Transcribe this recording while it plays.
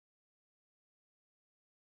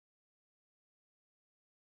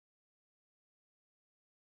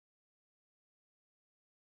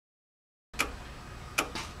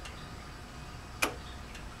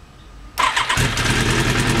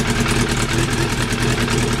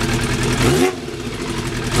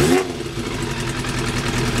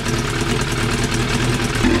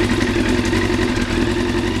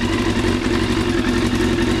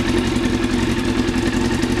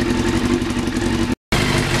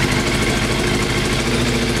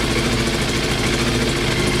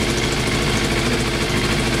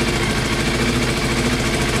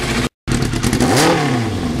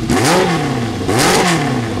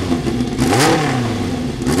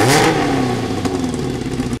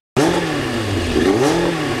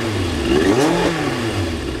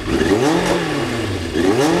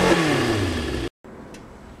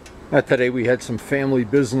Today we had some family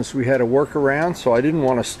business we had to work around, so I didn't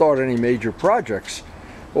want to start any major projects.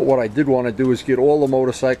 But what I did want to do is get all the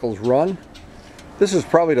motorcycles run. This is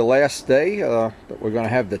probably the last day that we're going to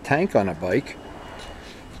have the tank on a bike.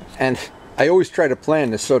 And I always try to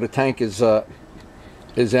plan this so the tank is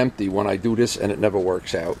empty when I do this, and it never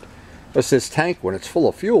works out. But this tank, when it's full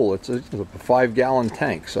of fuel, it's a 5-gallon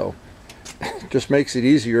tank, so it just makes it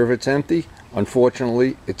easier if it's empty.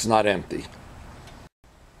 Unfortunately, it's not empty.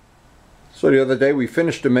 So the other day we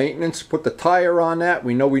finished the maintenance, put the tire on that.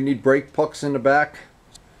 We know we need brake pucks in the back.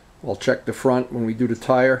 I'll check the front when we do the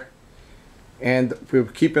tire. And we're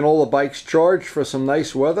keeping all the bikes charged for some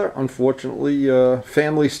nice weather. Unfortunately,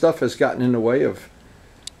 family stuff has gotten in the way of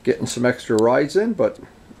getting some extra rides in, but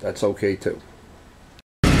that's okay too.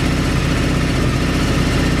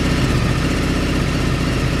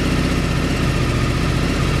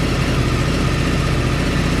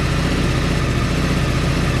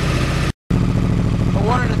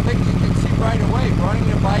 One of the things you can see right away, running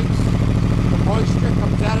your bikes, the moisture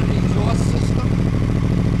comes out of the exhaust system.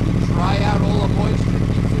 You dry out all the moisture,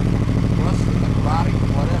 keeps it from rusting and rotting,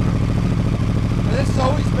 whatever. And this has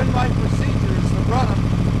always been my procedure, is to run them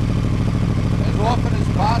as often as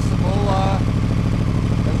possible,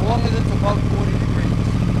 as long as it's above 40 degrees.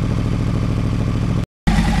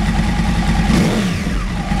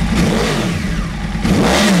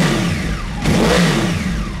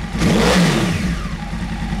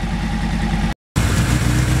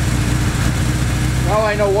 Now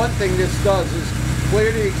I know one thing this does is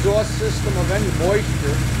clear the exhaust system of any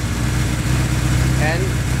moisture and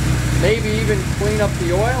maybe even clean up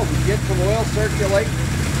the oil, get some oil circulating,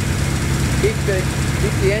 keep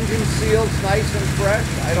the engine seals nice and fresh.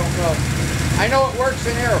 I don't know. I know it works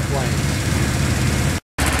in airplanes.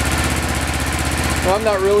 Well, I'm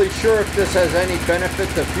not really sure if this has any benefit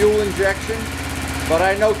to fuel injection, but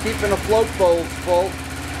I know keeping the float bowls full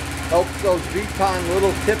helps those Viton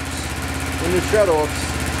little tips in the shut-offs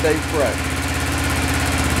stay fresh.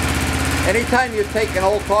 Anytime you take an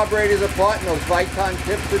old carburetors apart and those Viton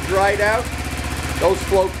tips are dried out, those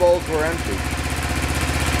float bowls were empty.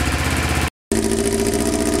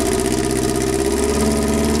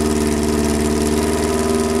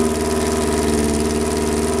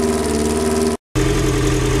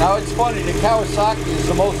 Now it's funny, the Kawasaki is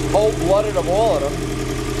the most cold-blooded of all of them.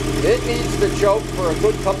 It needs to choke for a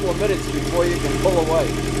good couple of minutes before you can pull away.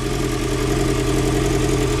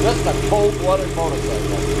 Just a cold-blooded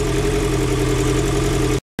motorcycle.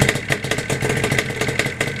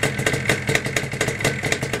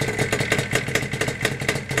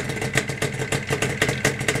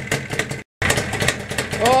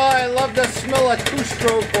 Oh, I love the smell of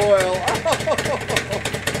two-stroke oil.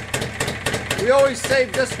 We always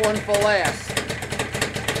save this one for last.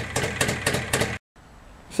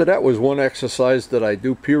 So that was one exercise that I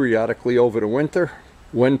do periodically over the winter,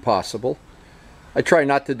 when possible. I try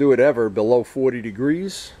not to do it ever below 40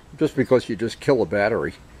 degrees, just because you just kill a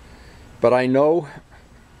battery. But I know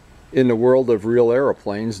in the world of real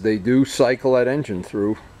airplanes, they do cycle that engine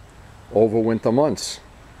through over winter months.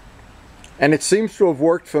 And it seems to have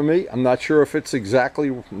worked for me. I'm not sure if it's exactly,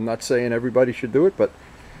 I'm not saying everybody should do it, but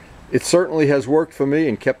it certainly has worked for me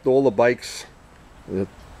and kept all the bikes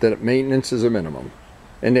that maintenance is a minimum.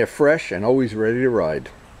 And they're fresh and always ready to ride.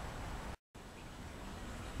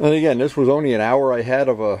 And again, this was only an hour I had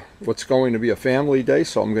of what's going to be a family day,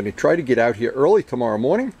 so I'm going to try to get out here early tomorrow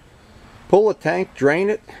morning, pull the tank, drain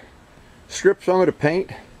it, strip some of the paint,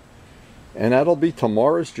 and that'll be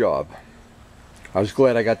tomorrow's job. I was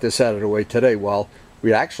glad I got this out of the way today while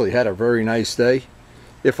we actually had a very nice day.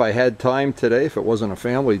 If I had time today, if it wasn't a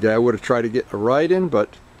family day, I would have tried to get a ride in,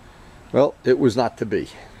 but, well, it was not to be.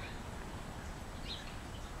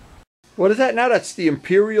 What is that now? That's the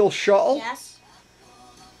Imperial Shuttle? Yes.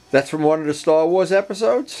 That's from one of the Star Wars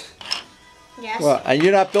episodes? Yes. Well, and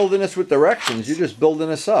you're not building this with directions, you're just building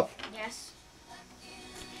this up. Yes.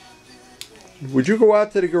 Would you go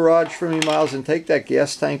out to the garage for me, Miles, and take that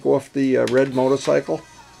gas tank off the red motorcycle?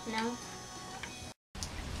 No.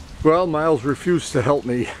 Well, Miles refused to help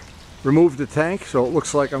me remove the tank, so it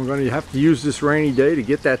looks like I'm going to have to use this rainy day to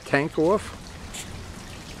get that tank off,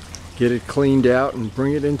 get it cleaned out, and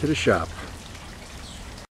bring it into the shop.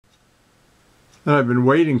 And I've been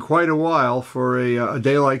waiting quite a while for a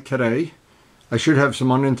day like today. I should have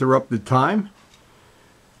some uninterrupted time.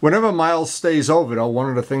 Whenever Miles stays over, though, one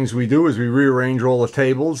of the things we do is we rearrange all the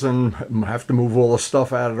tables and have to move all the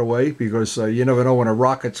stuff out of the way because you never know when a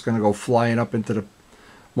rocket's going to go flying up into the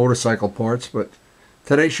motorcycle parts. But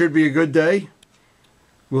today should be a good day.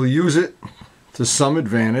 We'll use it to some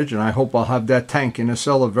advantage, and I hope I'll have that tank in the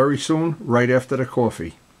cellar very soon, right after the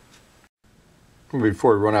coffee.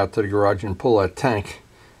 before we run out to the garage and pull that tank,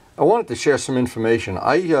 I wanted to share some information.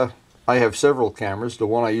 I have several cameras. The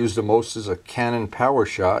one I use the most is a Canon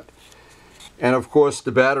PowerShot. And of course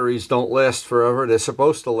the batteries don't last forever. They're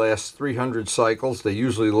supposed to last 300 cycles. They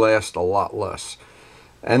usually last a lot less.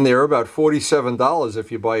 And they're about $47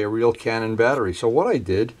 if you buy a real Canon battery. So what I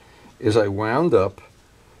did is I wound up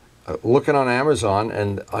looking on Amazon,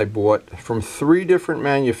 and I bought from 3 different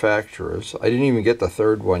manufacturers. I didn't even get the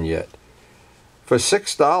third one yet. For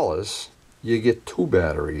 $6, you get 2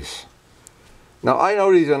 batteries. Now I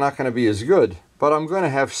know these are not going to be as good, but I'm going to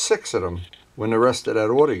have 6 of them when the rest of that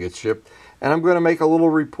order gets shipped. And I'm going to make a little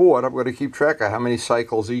report. I'm going to keep track of how many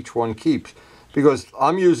cycles each one keeps, because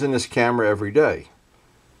I'm using this camera every day.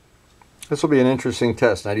 This will be an interesting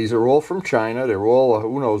test. Now these are all from China. They're all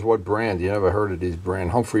who knows what brand. You never heard of these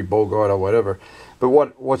brand, Humphrey Bogart or whatever. But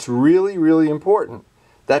what's really, really important,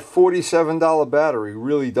 that $47 battery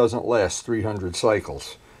really doesn't last 300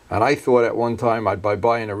 cycles. And I thought at one time by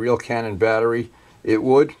buying a real Canon battery, it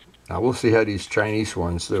would. Now we'll see how these Chinese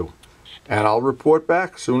ones do. And I'll report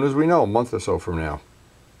back as soon as we know, a month or so from now.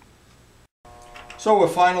 So we're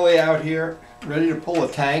finally out here, ready to pull a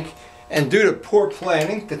tank. And due to poor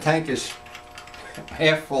planning, the tank is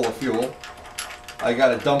half full of fuel. I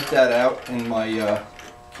got to dump that out in my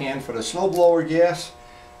can for the snowblower gas.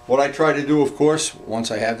 What I try to do, of course,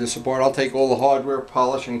 once I have this apart, I'll take all the hardware,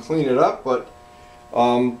 polish and clean it up.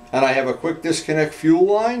 And I have a quick disconnect fuel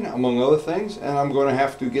line, among other things, and I'm going to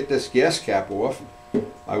have to get this gas cap off.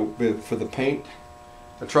 For the paint,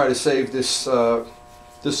 I try to save this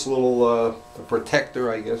this little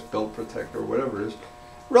protector, I guess, belt protector, whatever it is.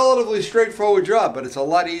 Relatively straightforward job, but it's a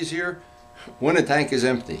lot easier when the tank is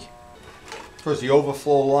empty. Of course, the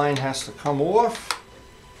overflow line has to come off,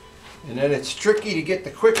 and then it's tricky to get the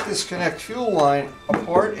quick disconnect fuel line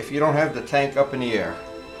apart if you don't have the tank up in the air.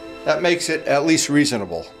 That makes it at least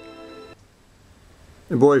reasonable.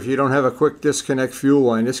 And boy, if you don't have a quick disconnect fuel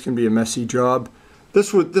line, this can be a messy job.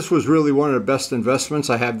 This was really one of the best investments.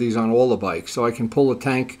 I have these on all the bikes, so I can pull a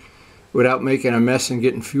tank without making a mess and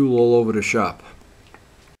getting fuel all over the shop.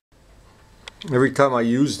 Every time I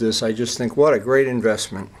use this, I just think, what a great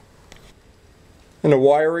investment. And the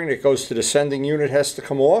wiring that goes to the sending unit has to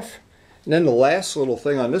come off. And then the last little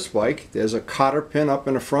thing on this bike, there's a cotter pin up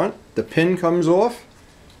in the front. The pin comes off.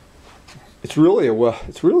 It's really a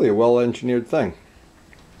well-engineered thing.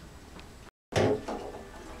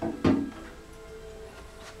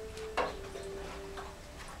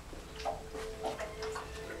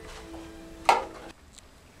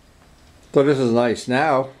 So this is nice.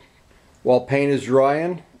 Now, while paint is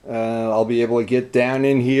drying, I'll be able to get down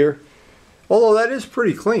in here. Although that is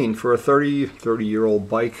pretty clean for a 30-year-old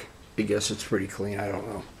bike. I guess it's pretty clean. I don't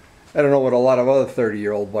know. I don't know what a lot of other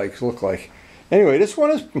 30-year-old bikes look like. Anyway, this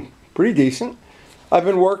one is pretty decent. I've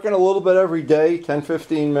been working a little bit every day,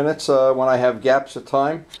 10-15 minutes when I have gaps of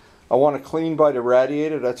time. I want to clean by the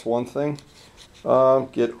radiator. That's one thing.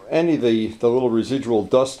 Get any of the little residual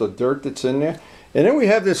dust or dirt that's in there. And then we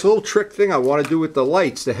have this little trick thing I want to do with the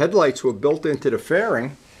lights. The headlights were built into the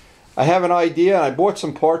fairing. I have an idea. I bought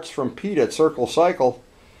some parts from Pete at Circle Cycle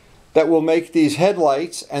that will make these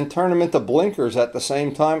headlights and turn them into blinkers at the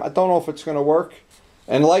same time. I don't know if it's going to work.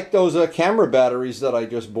 And like those camera batteries that I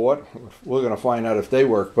just bought, we're going to find out if they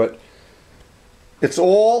work. But it's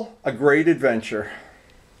all a great adventure.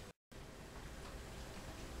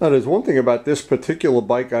 Now there's one thing about this particular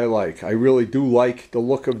bike I like. I really do like the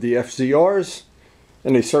look of the FZRs.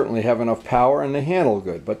 And they certainly have enough power and they handle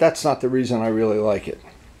good, but that's not the reason I really like it.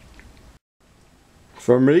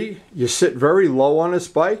 For me, you sit very low on this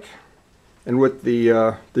bike, and with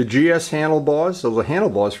the GS handlebars, those are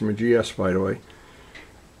handlebars from a GS by the way,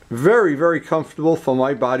 very, very comfortable for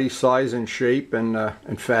my body size and shape and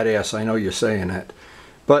fat ass. I know you're saying that,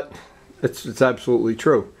 but it's absolutely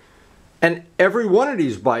true. And every one of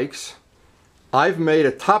these bikes, I've made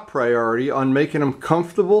a top priority on making them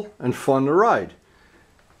comfortable and fun to ride.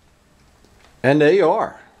 And they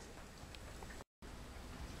are.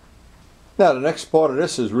 Now the next part of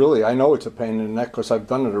this is really, I know it's a pain in the neck because I've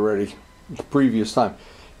done it already the previous time.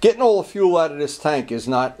 Getting all the fuel out of this tank is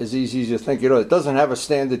not as easy as you think it is. It doesn't have a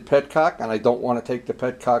standard petcock, and I don't want to take the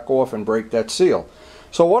petcock off and break that seal.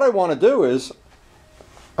 So what I want to do is,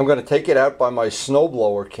 I'm going to take it out by my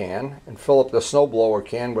snowblower can and fill up the snowblower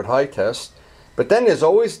can with high test. But then there's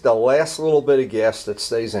always the last little bit of gas that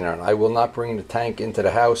stays in there, and I will not bring the tank into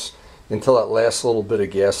the house until that last little bit of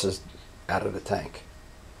gas is out of the tank.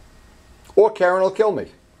 Or Karen will kill me.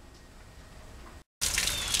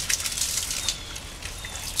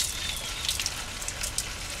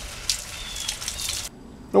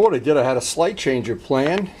 Now what I did, I had a slight change of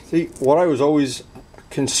plan. See, what I was always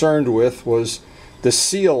concerned with was the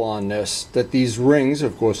seal on this, that these rings,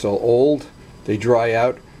 of course they're old, they dry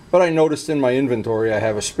out, but I noticed in my inventory I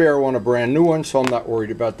have a spare one, a brand new one, so I'm not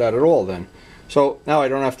worried about that at all then. So now I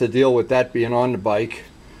don't have to deal with that being on the bike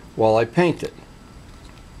while I paint it.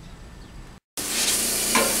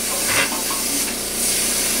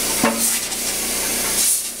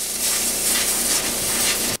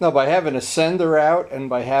 Now by having a sender out and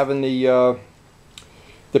by having the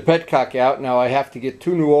petcock out, now I have to get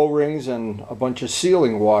 2 new O-rings and a bunch of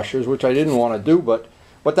sealing washers, which I didn't want to do, but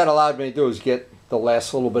what that allowed me to do is get the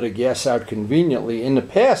last little bit of gas out conveniently. In the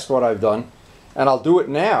past, what I've done, and I'll do it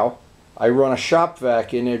now, I run a shop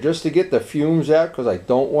vac in there just to get the fumes out because I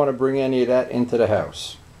don't want to bring any of that into the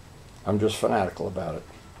house. I'm just fanatical about it.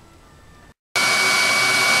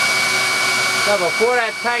 Now before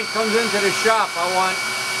that tank comes into the shop, I want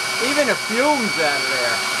even the fumes out of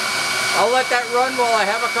there. I'll let that run while I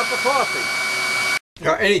have a cup of coffee.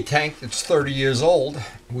 Now any tank that's 30 years old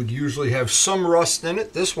would usually have some rust in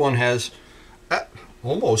it. This one has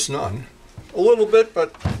almost none. A little bit,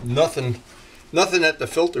 but nothing that the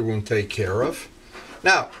filter won't take care of.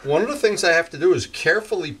 Now, one of the things I have to do is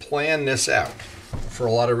carefully plan this out for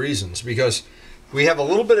a lot of reasons, because we have a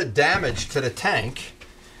little bit of damage to the tank.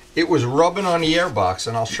 It was rubbing on the airbox,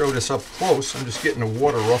 and I'll show this up close. I'm just getting the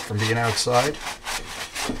water off from being outside.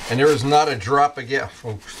 And there is not a drop of gas.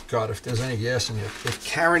 Oh God, if there's any gas in here. If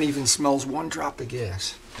Karen even smells 1 drop of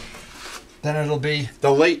gas, then it'll be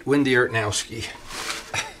the late Wendy Ertnowski.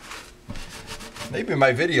 Maybe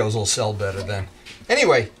my videos will sell better then.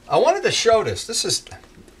 Anyway, I wanted to show this. This is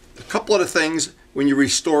a couple of the things when you're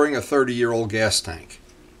restoring a 30-year-old gas tank.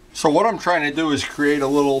 So what I'm trying to do is create a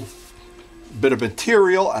little bit of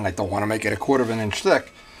material, and I don't want to make it 1/4 of an inch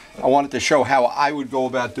thick. I wanted to show how I would go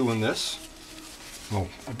about doing this. Well,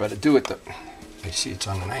 I better do it I see it's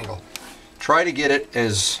on an angle. Try to get it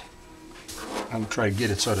as, I'm trying to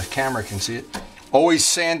get it so the camera can see it. Always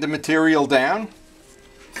sand the material down.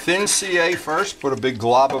 Thin CA first, put a big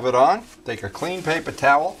glob of it on. Take a clean paper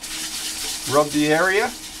towel, rub the area.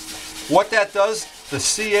 What that does, the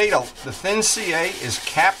thin CA is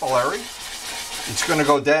capillary. It's going to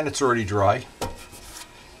go down, it's already dry.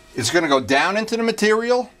 It's going to go down into the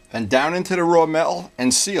material and down into the raw metal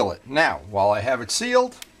and seal it. Now, while I have it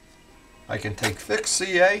sealed, I can take thick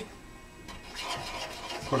CA,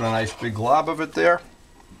 put a nice big glob of it there.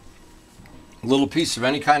 A little piece of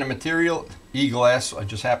any kind of material, e-glass, I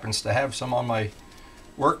just happens to have some on my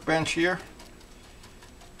workbench here.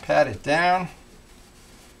 Pat it down.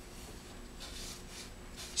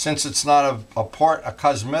 Since it's not a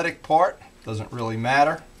cosmetic part, doesn't really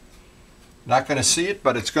matter. Not going to see it,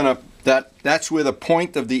 but it's going to, that's where the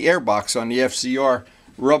point of the airbox on the FZR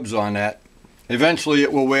rubs on that. Eventually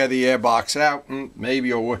it will wear the airbox out,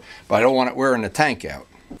 maybe, but I don't want it wearing the tank out.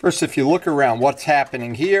 First, if you look around, what's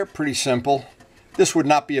happening here, pretty simple. This would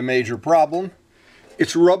not be a major problem.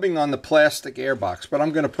 It's rubbing on the plastic airbox, but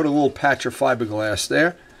I'm going to put a little patch of fiberglass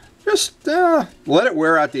there. Just let it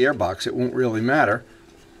wear out the airbox. It won't really matter.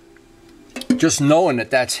 Just knowing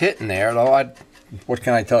that that's hitting there, though, what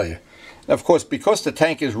can I tell you? Of course, because the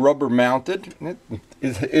tank is rubber mounted,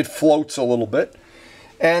 it floats a little bit.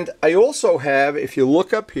 And I also have, if you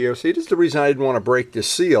look up here, see, this is the reason I didn't want to break this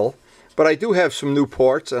seal, but I do have some new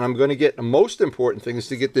parts, and I'm going to get, the most important thing is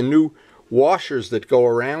to get the new washers that go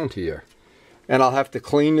around here. And I'll have to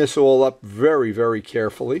clean this all up very, very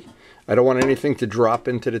carefully. I don't want anything to drop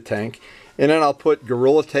into the tank. And then I'll put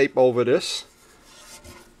Gorilla Tape over this.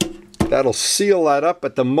 That'll seal that up.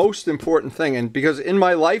 But the most important thing, and because in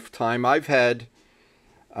my lifetime I've had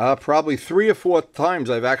probably 3 or 4 times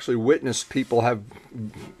I've actually witnessed people have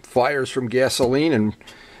fires from gasoline, and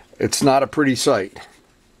it's not a pretty sight.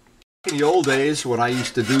 In the old days when I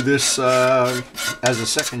used to do this as a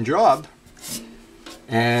second job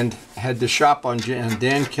and had the shop on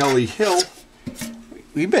Dan Kelly Hill,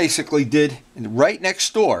 we basically did, right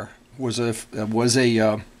next door was a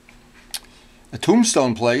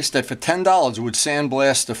tombstone place that for $10 would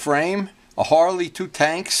sandblast the frame, a Harley, 2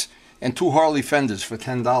 tanks, and 2 Harley fenders for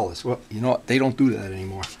 $10. Well, you know what? They don't do that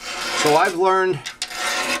anymore. So I've learned,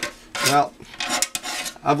 well,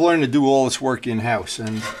 I've learned to do all this work in-house,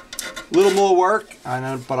 and a little more work,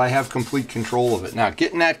 but I have complete control of it. Now,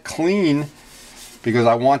 getting that clean, because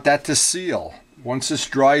I want that to seal. Once this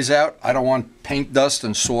dries out, I don't want paint dust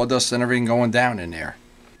and sawdust and everything going down in there.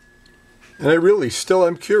 And I really still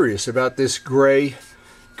am curious about this gray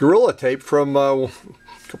Gorilla Tape from a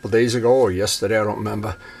couple days ago or yesterday, I don't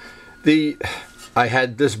remember. I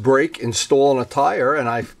had this brake installed on a tire, and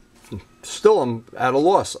I still am at a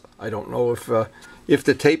loss. I don't know if, if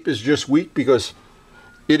the tape is just weak, because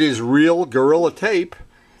it is real Gorilla tape,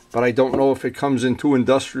 but I don't know if it comes in 2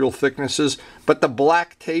 industrial thicknesses. But the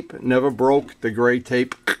black tape never broke. The gray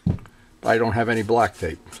tape, I don't have any black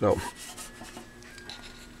tape. So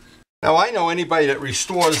now I know anybody that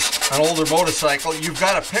restores an older motorcycle, you've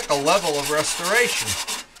got to pick a level of restoration.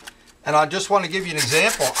 And I just want to give you an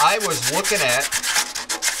example. I was looking at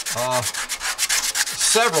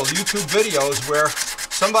several YouTube videos where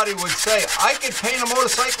somebody would say, I could paint a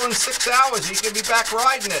motorcycle in 6 hours, you could be back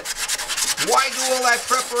riding it. Why do all that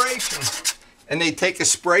preparation? And they take a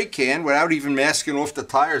spray can without even masking off the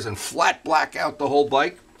tires and flat black out the whole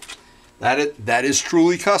bike. That is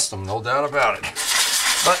truly custom, no doubt about it.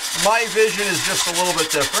 But my vision is just a little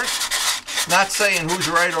bit different. Not saying who's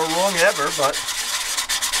right or wrong ever, but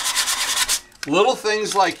little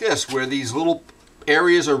things like this, where these little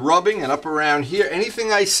areas are rubbing and up around here,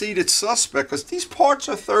 anything I see that's suspect, because these parts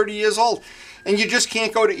are 30 years old, and you just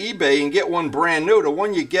can't go to eBay and get one brand new. The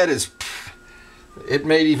one you get is, it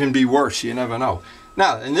may even be worse, you never know.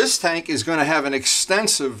 Now, and this tank is going to have an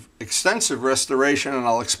extensive restoration, and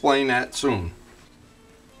I'll explain that soon.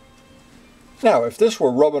 Now, if this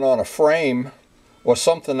were rubbing on a frame or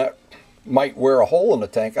something that might wear a hole in the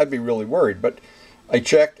tank, I'd be really worried. But I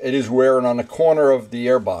checked, it is wearing on the corner of the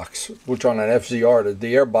airbox, which on an FZR,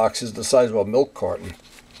 the airbox is the size of a milk carton.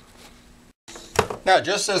 Now,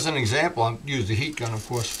 just as an example, I'll use the heat gun, of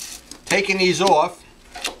course. Taking these off,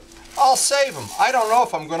 I'll save them. I don't know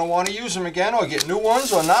if I'm going to want to use them again or get new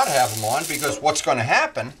ones or not have them on, because what's going to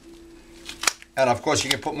happen, and of course you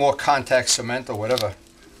can put more contact cement or whatever.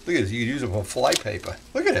 Look at this, you can use it for fly paper.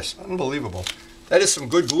 Look at this, unbelievable. That is some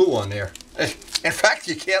good glue on there. In fact,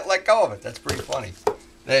 you can't let go of it. That's pretty funny.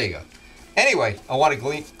 There you go. Anyway, I want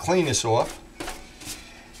to clean this off,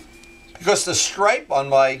 because the stripe on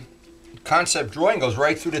my concept drawing goes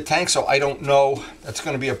right through the tank, so I don't know that's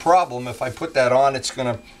going to be a problem. If I put that on, it's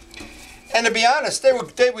going to... And to be honest, they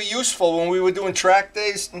were useful when we were doing track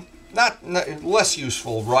days. Not less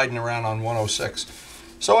useful riding around on 106.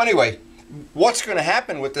 So anyway, what's going to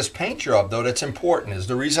happen with this paint job, though, that's important, is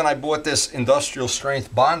the reason I bought this industrial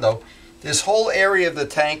strength Bondo. This whole area of the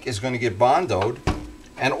tank is going to get Bondoed.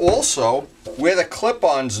 And also, where the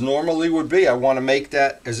clip-ons normally would be, I want to make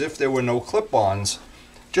that as if there were no clip-ons,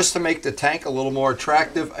 just to make the tank a little more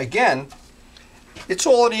attractive. Again, it's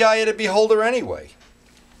all in the eye of the beholder anyway.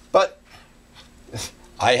 But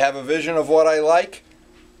I have a vision of what I like.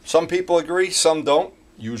 Some people agree, some don't.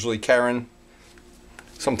 Usually Karen,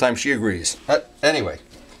 sometimes she agrees. Anyway,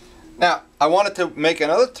 now I wanted to make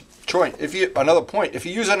another point. If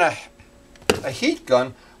you're using a heat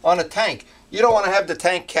gun on a tank, you don't want to have the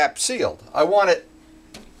tank cap sealed. I want it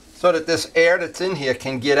so that this air that's in here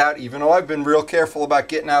can get out. Even though I've been real careful about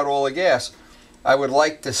getting out all the gas, I would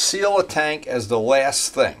like to seal a tank as the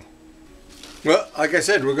last thing. Well, like I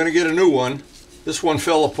said, we're going to get a new one. This one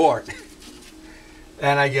fell apart.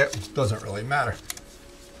 And doesn't really matter.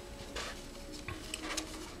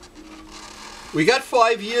 We got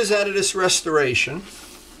 5 years out of this restoration,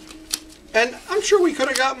 and I'm sure we could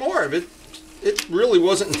have got more of it. It really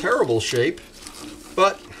wasn't in terrible shape,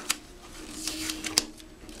 but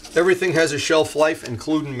everything has a shelf life,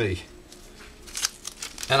 including me.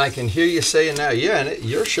 And I can hear you saying now, yeah,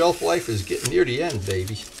 your shelf life is getting near the end,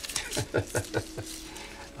 baby.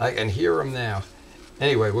 I can hear them now.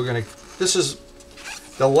 Anyway, this is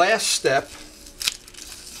the last step.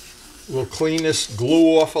 We'll clean this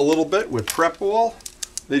glue off a little bit with prep wall.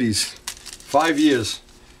 These 5 years.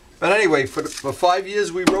 But anyway, for 5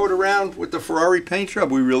 years we rode around with the Ferrari paint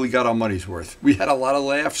job. We really got our money's worth. We had a lot of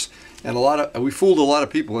laughs, and we fooled a lot of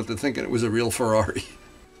people into thinking it was a real Ferrari.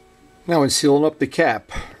 Now, in sealing up the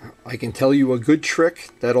cap, I can tell you a good trick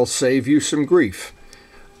that'll save you some grief.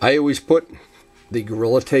 I always put the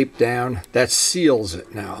Gorilla Tape down. That seals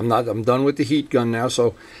it now. I'm done with the heat gun now,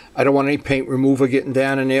 so I don't want any paint remover getting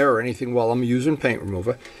down in there or anything while I'm using paint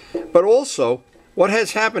remover. But also, what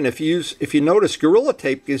has happened, if you notice, Gorilla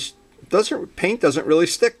Tape paint doesn't really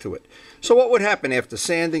stick to it. So what would happen after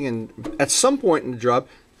sanding, and at some point in the job,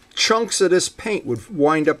 chunks of this paint would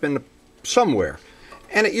wind up in somewhere.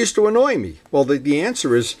 And it used to annoy me. Well, the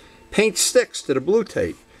answer is paint sticks to the blue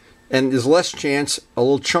tape. And there's less chance a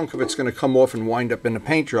little chunk of it's going to come off and wind up in the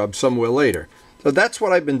paint job somewhere later. So that's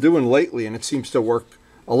what I've been doing lately, and it seems to work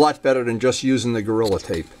a lot better than just using the Gorilla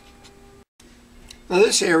Tape. Now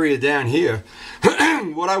this area down here,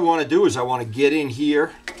 what I want to do is I want to get in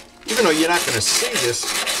here, even though you're not going to see this,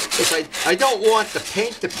 because I don't want the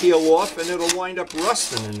paint to peel off and it'll wind up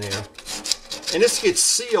rusting in there. And this gets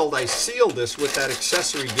sealed. I sealed this with that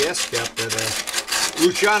accessory gas cap that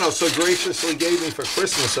Luciano so graciously gave me for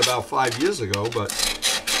Christmas about 5 years ago, but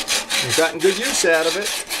I've gotten good use out of it.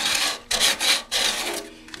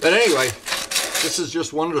 But anyway, this is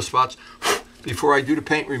just one of the spots. Before I do the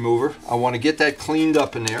paint remover, I want to get that cleaned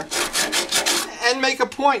up in there and make a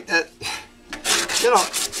point that, you know,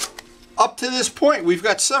 up to this point, we've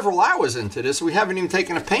got several hours into this. We haven't even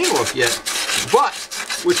taken the paint off yet,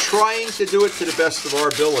 but we're trying to do it to the best of our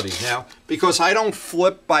ability. Now, because I don't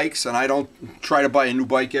flip bikes and I don't try to buy a new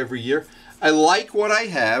bike every year, I like what I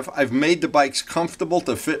have. I've made the bikes comfortable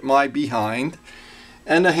to fit my behind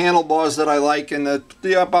and the handlebars that I like and the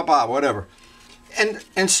whatever.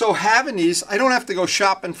 And so having these, I don't have to go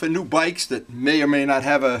shopping for new bikes that may or may not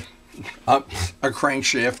have a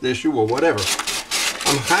crankshaft issue or whatever.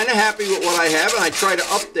 I'm kind of happy with what I have, and I try to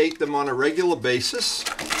update them on a regular basis,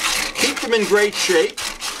 keep them in great shape,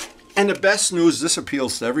 and the best news, this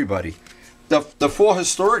appeals to everybody. The 4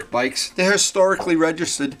 historic bikes, they're historically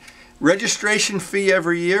registered. Registration fee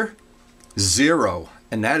every year, 0,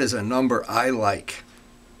 and that is a number I like.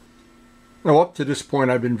 Now, up to this point,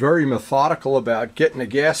 I've been very methodical about getting the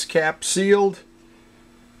gas cap sealed,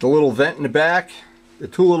 the little vent in the back, the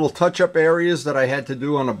 2 little touch-up areas that I had to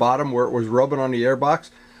do on the bottom where it was rubbing on the airbox.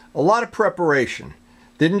 A lot of preparation.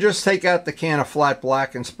 Didn't just take out the can of flat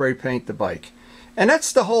black and spray paint the bike. And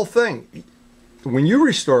that's the whole thing. When you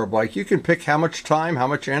restore a bike, you can pick how much time, how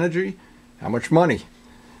much energy, how much money.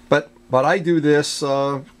 But I do this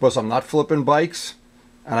because I'm not flipping bikes,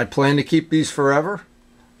 and I plan to keep these forever.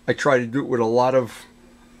 I try to do it with a lot of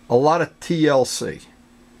TLC.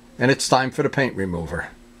 And it's time for the paint remover.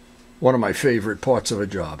 One of my favorite parts of a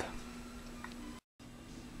job.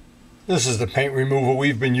 This is the paint remover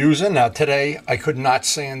we've been using. Now today I could not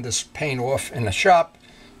sand this paint off in the shop.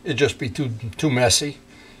 It'd just be too messy.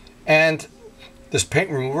 And this paint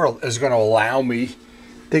remover is going to allow me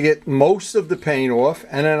to get most of the paint off,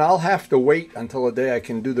 and then I'll have to wait until the day I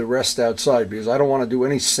can do the rest outside, because I don't want to do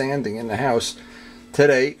any sanding in the house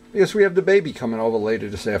today because we have the baby coming over later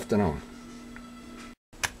this afternoon.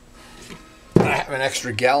 I have an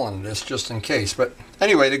extra gallon of this just in case. But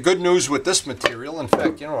anyway, the good news with this material, in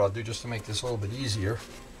fact, you know what I'll do just to make this a little bit easier?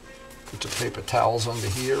 Put some paper towels under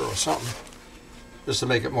here or something, just to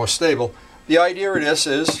make it more stable. The idea of this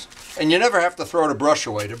is, and you never have to throw the brush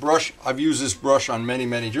away. The brush, I've used this brush on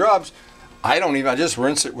many jobs. I just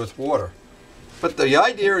rinse it with water. But the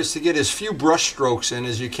idea is to get as few brush strokes in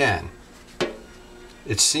as you can.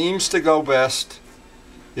 It seems to go best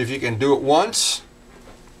if you can do it once,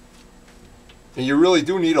 and you really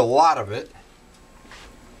do need a lot of it.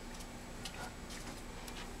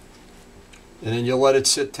 And then you let it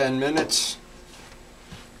sit 10 minutes.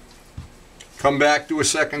 Come back, do a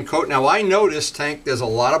second coat. Now I know this tank, there's a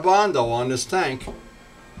lot of Bondo on this tank.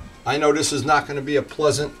 I know this is not going to be a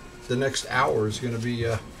pleasant, the next hour is going to be,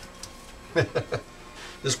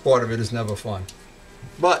 this part of it is never fun.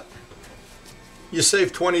 But you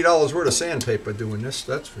save $20 worth of sandpaper doing this,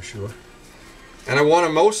 that's for sure. And I want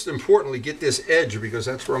to most importantly get this edge, because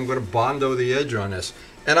that's where I'm going to Bondo the edge on this.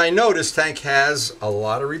 And I know this tank has a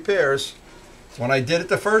lot of repairs. When I did it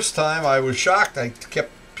the first time, I was shocked. I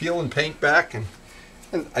kept peeling paint back, and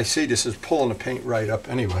I see this is pulling the paint right up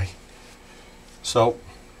anyway. So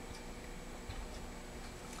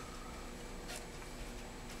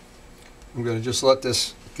I'm going to just let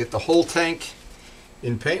this get the whole tank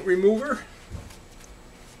in paint remover.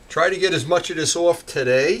 Try to get as much of this off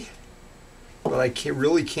today, but I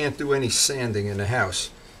really can't do any sanding in the house.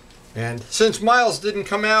 And since Miles didn't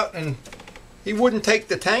come out and he wouldn't take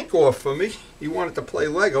the tank off for me, he wanted to play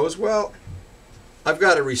Legos, well, I've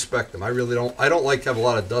got to respect him. I really don't. I don't like to have a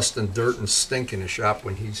lot of dust and dirt and stink in the shop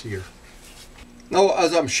when he's here. Now,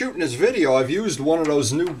 as I'm shooting this video, I've used one of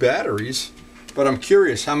those new batteries, but I'm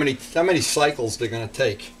curious how many cycles they're going to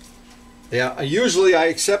take. Yeah, usually I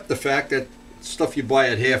accept the fact that stuff you buy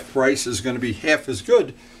at half price is going to be half as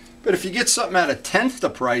good, but if you get something at a tenth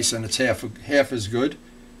the price and it's half as good,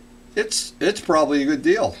 it's probably a good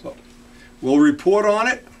deal. So we'll report on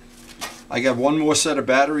it. I got one more set of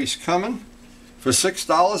batteries coming. For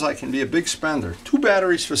 $6, I can be a big spender. 2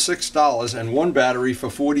 batteries for $6 and 1 battery for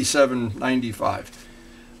 $47.95.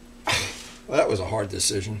 Well, that was a hard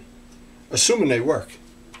decision, assuming they work.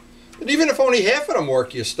 But even if only half of them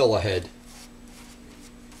work, you're still ahead.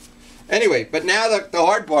 Anyway, but now the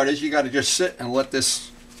hard part is you got to just sit and let this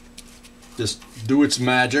just do its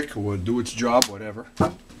magic or do its job, whatever.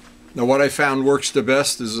 Now, what I found works the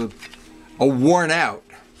best is a worn out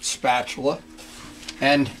spatula,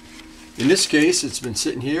 and in this case, it's been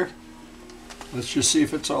sitting here. Let's just see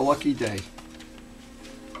if it's our lucky day.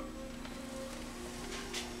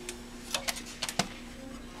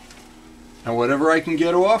 And whatever I can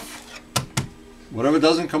get off, whatever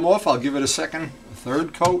doesn't come off, I'll give it a second, a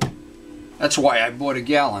third coat. That's why I bought a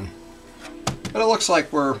gallon. But it looks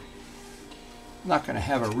like we're not going to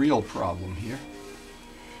have a real problem here.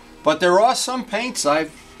 But there are some paints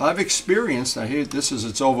I've experienced. Now here,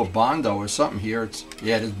 it's over Bondo or something here.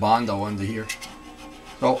 Yeah, it is Bondo under here.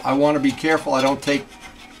 So I want to be careful I don't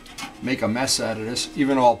make a mess out of this,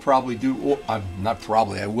 even though I'll probably do, I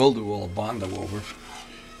will do all the Bondo over.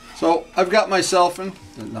 So I've got myself in,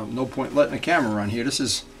 no point letting the camera run here. This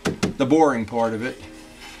is the boring part of it.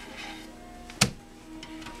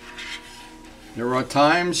 There are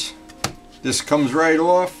times this comes right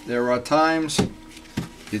off. There are times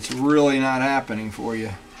it's really not happening for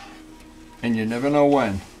you. And you never know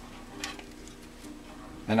when.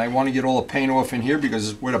 And I want to get all the paint off in here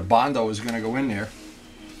because where the Bondo is going to go in there.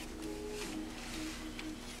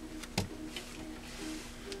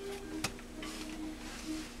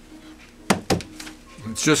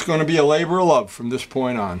 It's just going to be a labor of love from this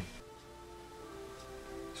point on.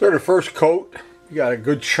 So the first coat, you got a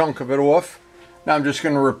good chunk of it off. Now I'm just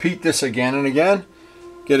going to repeat this again and again.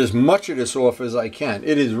 Get as much of this off as I can.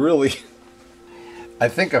 It is really, I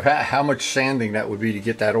think of how much sanding that would be to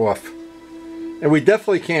get that off. And we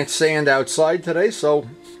definitely can't sand outside today, so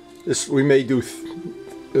we may do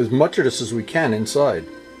as much of this as we can inside.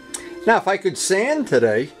 Now if I could sand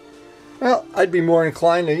today, well, I'd be more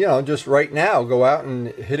inclined to, just right now go out and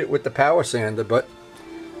hit it with the power sander, but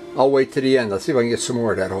I'll wait to the end. Let's see if I can get some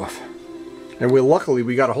more of that off. And luckily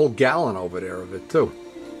we got a whole gallon over there of it too.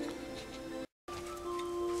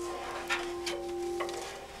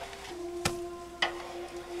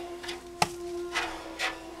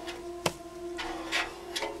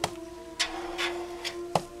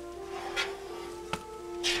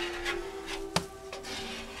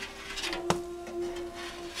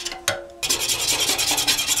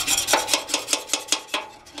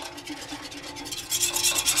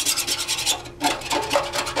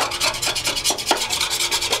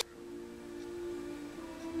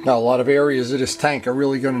 Now a lot of areas of this tank are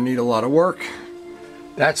really going to need a lot of work.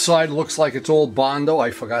 That side looks like it's all Bondo. I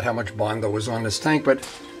forgot how much Bondo was on this tank, but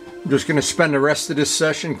I'm just going to spend the rest of this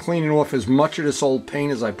session cleaning off as much of this old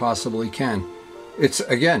paint as I possibly can. It's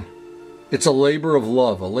a labor of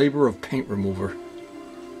love, a labor of paint remover.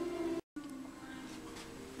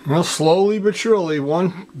 Well, slowly but surely,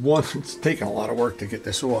 it's taking a lot of work to get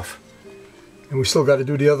this off. And we still got to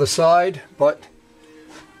do the other side, but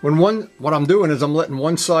what I'm doing is I'm letting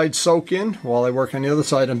one side soak in while I work on the other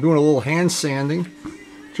side. I'm doing a little hand sanding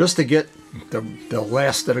just to get the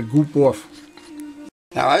last of the goop off.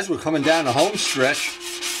 Now as we're coming down the home stretch,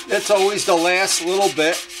 it's always the last little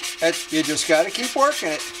bit. You just got to keep working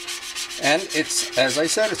it. And it's, as I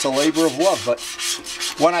said, it's a labor of love. But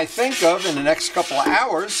when I think of in the next couple of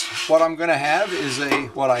hours, what I'm going to have is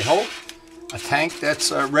what I hope, a tank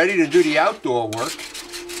that's ready to do the outdoor work.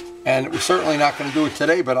 And we're certainly not going to do it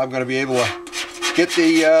today, but I'm going to be able to get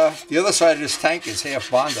the other side of this tank is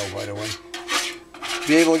half Bondo, by the way.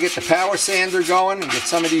 Be able to get the power sander going and get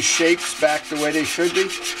some of these shapes back the way they should be.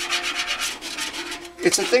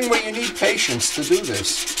 It's a thing where you need patience to do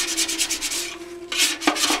this.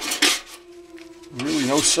 Really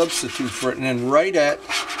no substitute for it. And then right at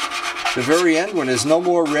the very end, when there's no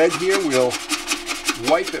more red here, we'll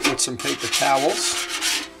wipe it with some paper towels.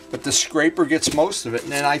 But the scraper gets most of it.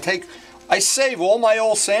 And then I save all my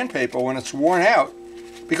old sandpaper when it's worn out,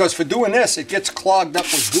 because for doing this, it gets clogged up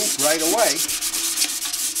with goop right away.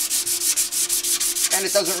 And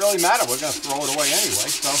it doesn't really matter. We're going to throw it away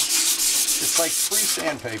anyway. So it's like free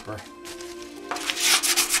sandpaper.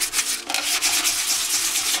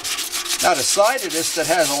 Now the side of this that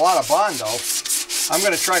has a lot of Bondo, I'm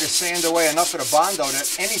going to try to sand away enough of the Bondo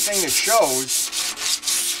that anything that shows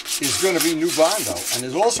is going to be new Bondo. And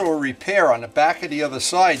there's also a repair on the back of the other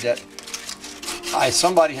side that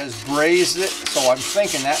somebody has brazed it, so I'm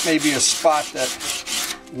thinking that may be a spot that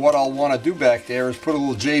what I'll want to do back there is put a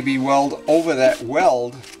little JB weld over that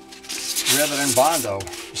weld rather than Bondo.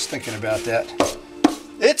 Just thinking about that.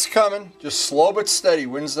 It's coming. Just slow but steady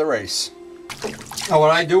wins the race. Now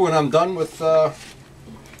what I do when I'm done with the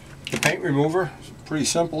paint remover, it's pretty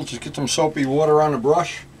simple. Just get some soapy water on the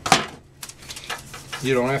brush.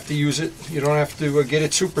 You don't have to use it, you don't have to get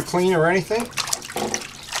it super clean or anything.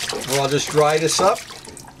 Well, I'll just dry this up.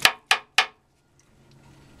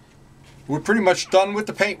 We're pretty much done with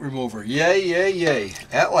the paint remover. Yay, yay, yay.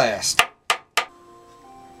 At last.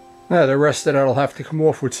 Now the rest of that will have to come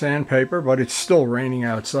off with sandpaper, but it's still raining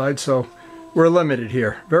outside, so we're limited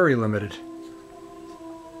here. Very limited.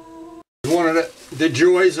 One of the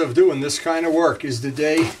joys of doing this kind of work is the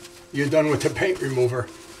day you're done with the paint remover.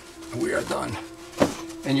 we are done.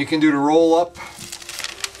 And you can do the roll up.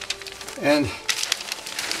 And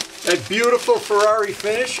that beautiful Ferrari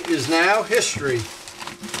finish is now history.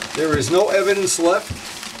 There is no evidence left.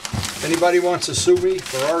 If anybody wants to sue me,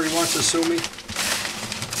 Ferrari wants to sue me,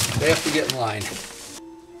 they have to get in line.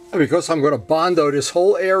 Because I'm going to Bondo this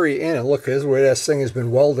whole area in, and look, here's where this thing has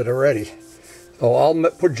been welded already. So I'll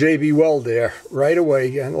put JB Weld there right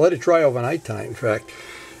away and let it dry overnight tonight, in fact.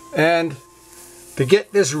 And to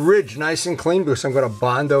get this ridge nice and clean, because I'm going to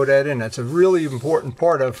Bondo that in, that's a really important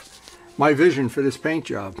part of my vision for this paint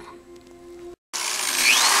job.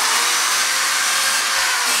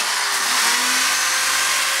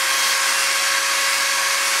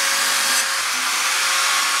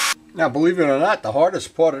 Now, believe it or not, the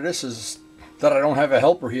hardest part of this is that I don't have a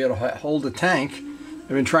helper here to hold the tank. I've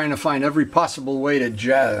been trying to find every possible way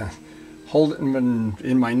to hold it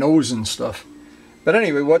in my nose and stuff. But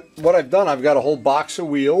anyway, what I've done, I've got a whole box of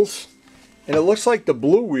wheels, and it looks like the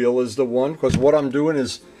blue wheel is the one, because what I'm doing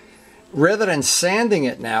is, rather than sanding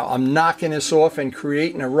it now, I'm knocking this off and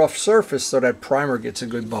creating a rough surface so that primer gets a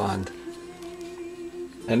good bond.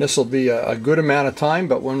 And this will be a good amount of time,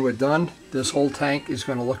 but when we're done, this whole tank is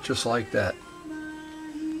going to look just like that.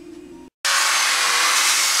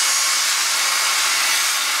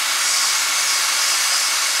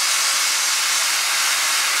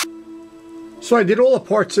 So I did all the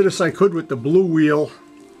parts of this I could with the blue wheel,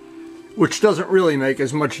 which doesn't really make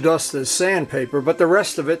as much dust as sandpaper, but the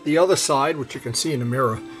rest of it, the other side, which you can see in the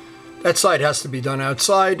mirror, that side has to be done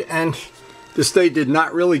outside, and this day did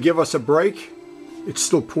not really give us a break. It's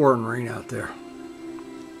still pouring rain out there.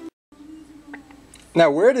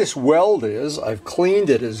 Now where this weld is, I've cleaned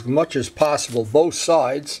it as much as possible, both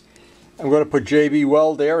sides. I'm going to put JB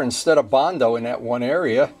Weld there instead of Bondo in that one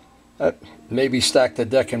area. That maybe stack the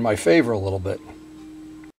deck in my favor a little bit.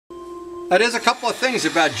 Now there's a couple of things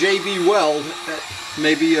about JB Weld that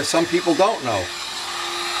maybe some people don't know.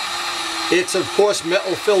 It's of course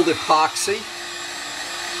metal filled epoxy.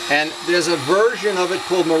 And there's a version of it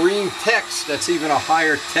called Marine Tex that's even a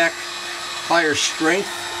higher tech, higher strength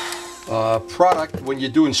product when you're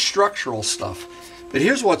doing structural stuff. But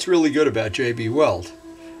here's what's really good about JB Weld.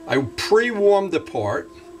 I pre-warmed the part.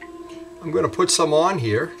 I'm going to put some on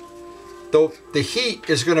here. Though the heat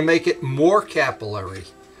is going to make it more capillary.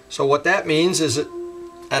 So what that means is that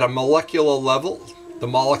at a molecular level, the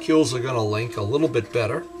molecules are going to link a little bit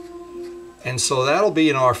better. And so that'll be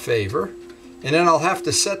in our favor. And then I'll have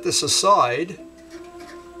to set this aside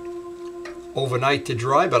overnight to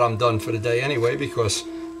dry, but I'm done for the day anyway because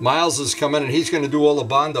Miles is coming and he's going to do all the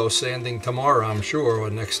Bondo sanding tomorrow, I'm sure,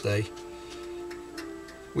 or next day.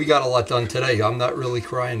 We got a lot done today. I'm not really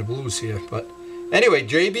crying the blues here. But anyway,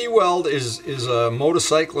 JB Weld is a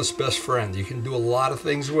motorcyclist's best friend. You can do a lot of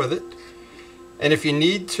things with it. And if you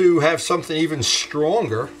need to have something even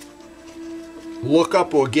stronger, look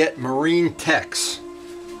up or get Marine Tex.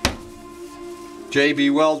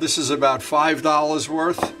 JB Weld, this is about $5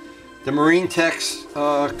 worth. The Marine Tex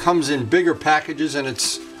comes in bigger packages and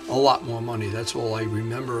it's a lot more money. That's all I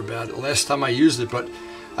remember about it. Last time I used it, but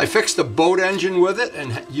I fixed a boat engine with it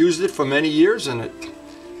and used it for many years and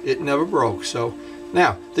it never broke. So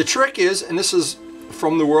now the trick is, and this is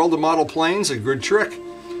from the world of model planes, a good trick,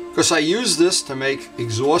 because I use this to make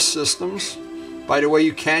exhaust systems. By the way,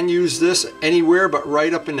 you can use this anywhere but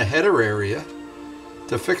right up in the header area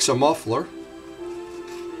to fix a muffler.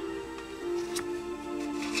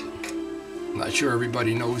 I'm not sure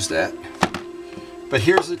everybody knows that. But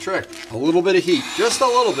here's the trick. A little bit of heat. Just a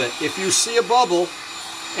little bit. If you see a bubble,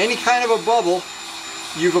 any kind of a bubble,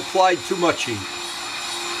 you've applied too much heat.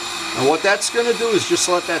 And what that's going to do is just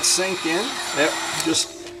let that sink in.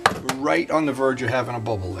 Just right on the verge of having a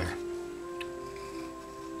bubble there.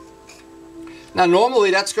 Now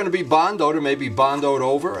normally that's going to be Bondoed or maybe Bondoed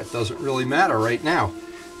over. It doesn't really matter right now.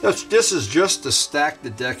 This is just to stack the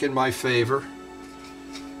deck in my favor.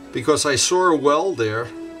 Because I saw a weld there.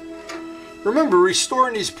 Remember,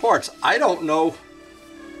 restoring these parts, I don't know,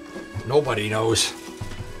 nobody knows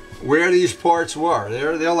where these parts were.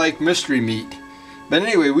 They're like mystery meat. But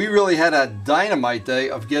anyway, we really had a dynamite day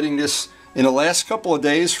of getting this in the last couple of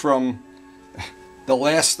days from the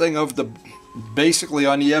last thing of the, basically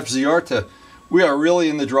on the FZR to, we are really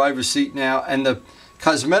in the driver's seat now. And the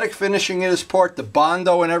cosmetic finishing in this part, the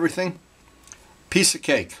Bondo and everything, piece of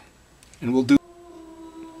cake. And we'll do.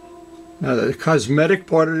 Now the cosmetic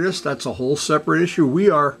part of this, that's a whole separate issue.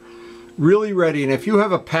 We are really ready, and if you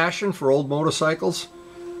have a passion for old motorcycles,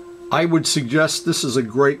 I would suggest this is a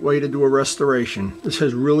great way to do a restoration. This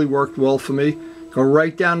has really worked well for me. Go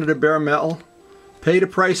right down to the bare metal, pay the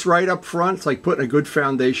price right up front. It's like putting a good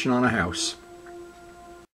foundation on a house.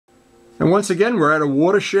 And once again, we're at a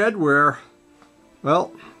watershed where,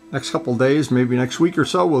 well, next couple days, maybe next week or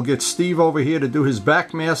so, we'll get Steve over here to do his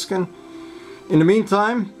backmasking. In the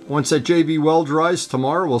meantime, once that JB well dries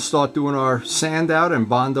tomorrow, we'll start doing our sand out and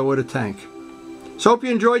Bondo with a tank. So hope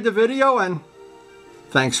you enjoyed the video, and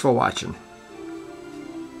thanks for watching.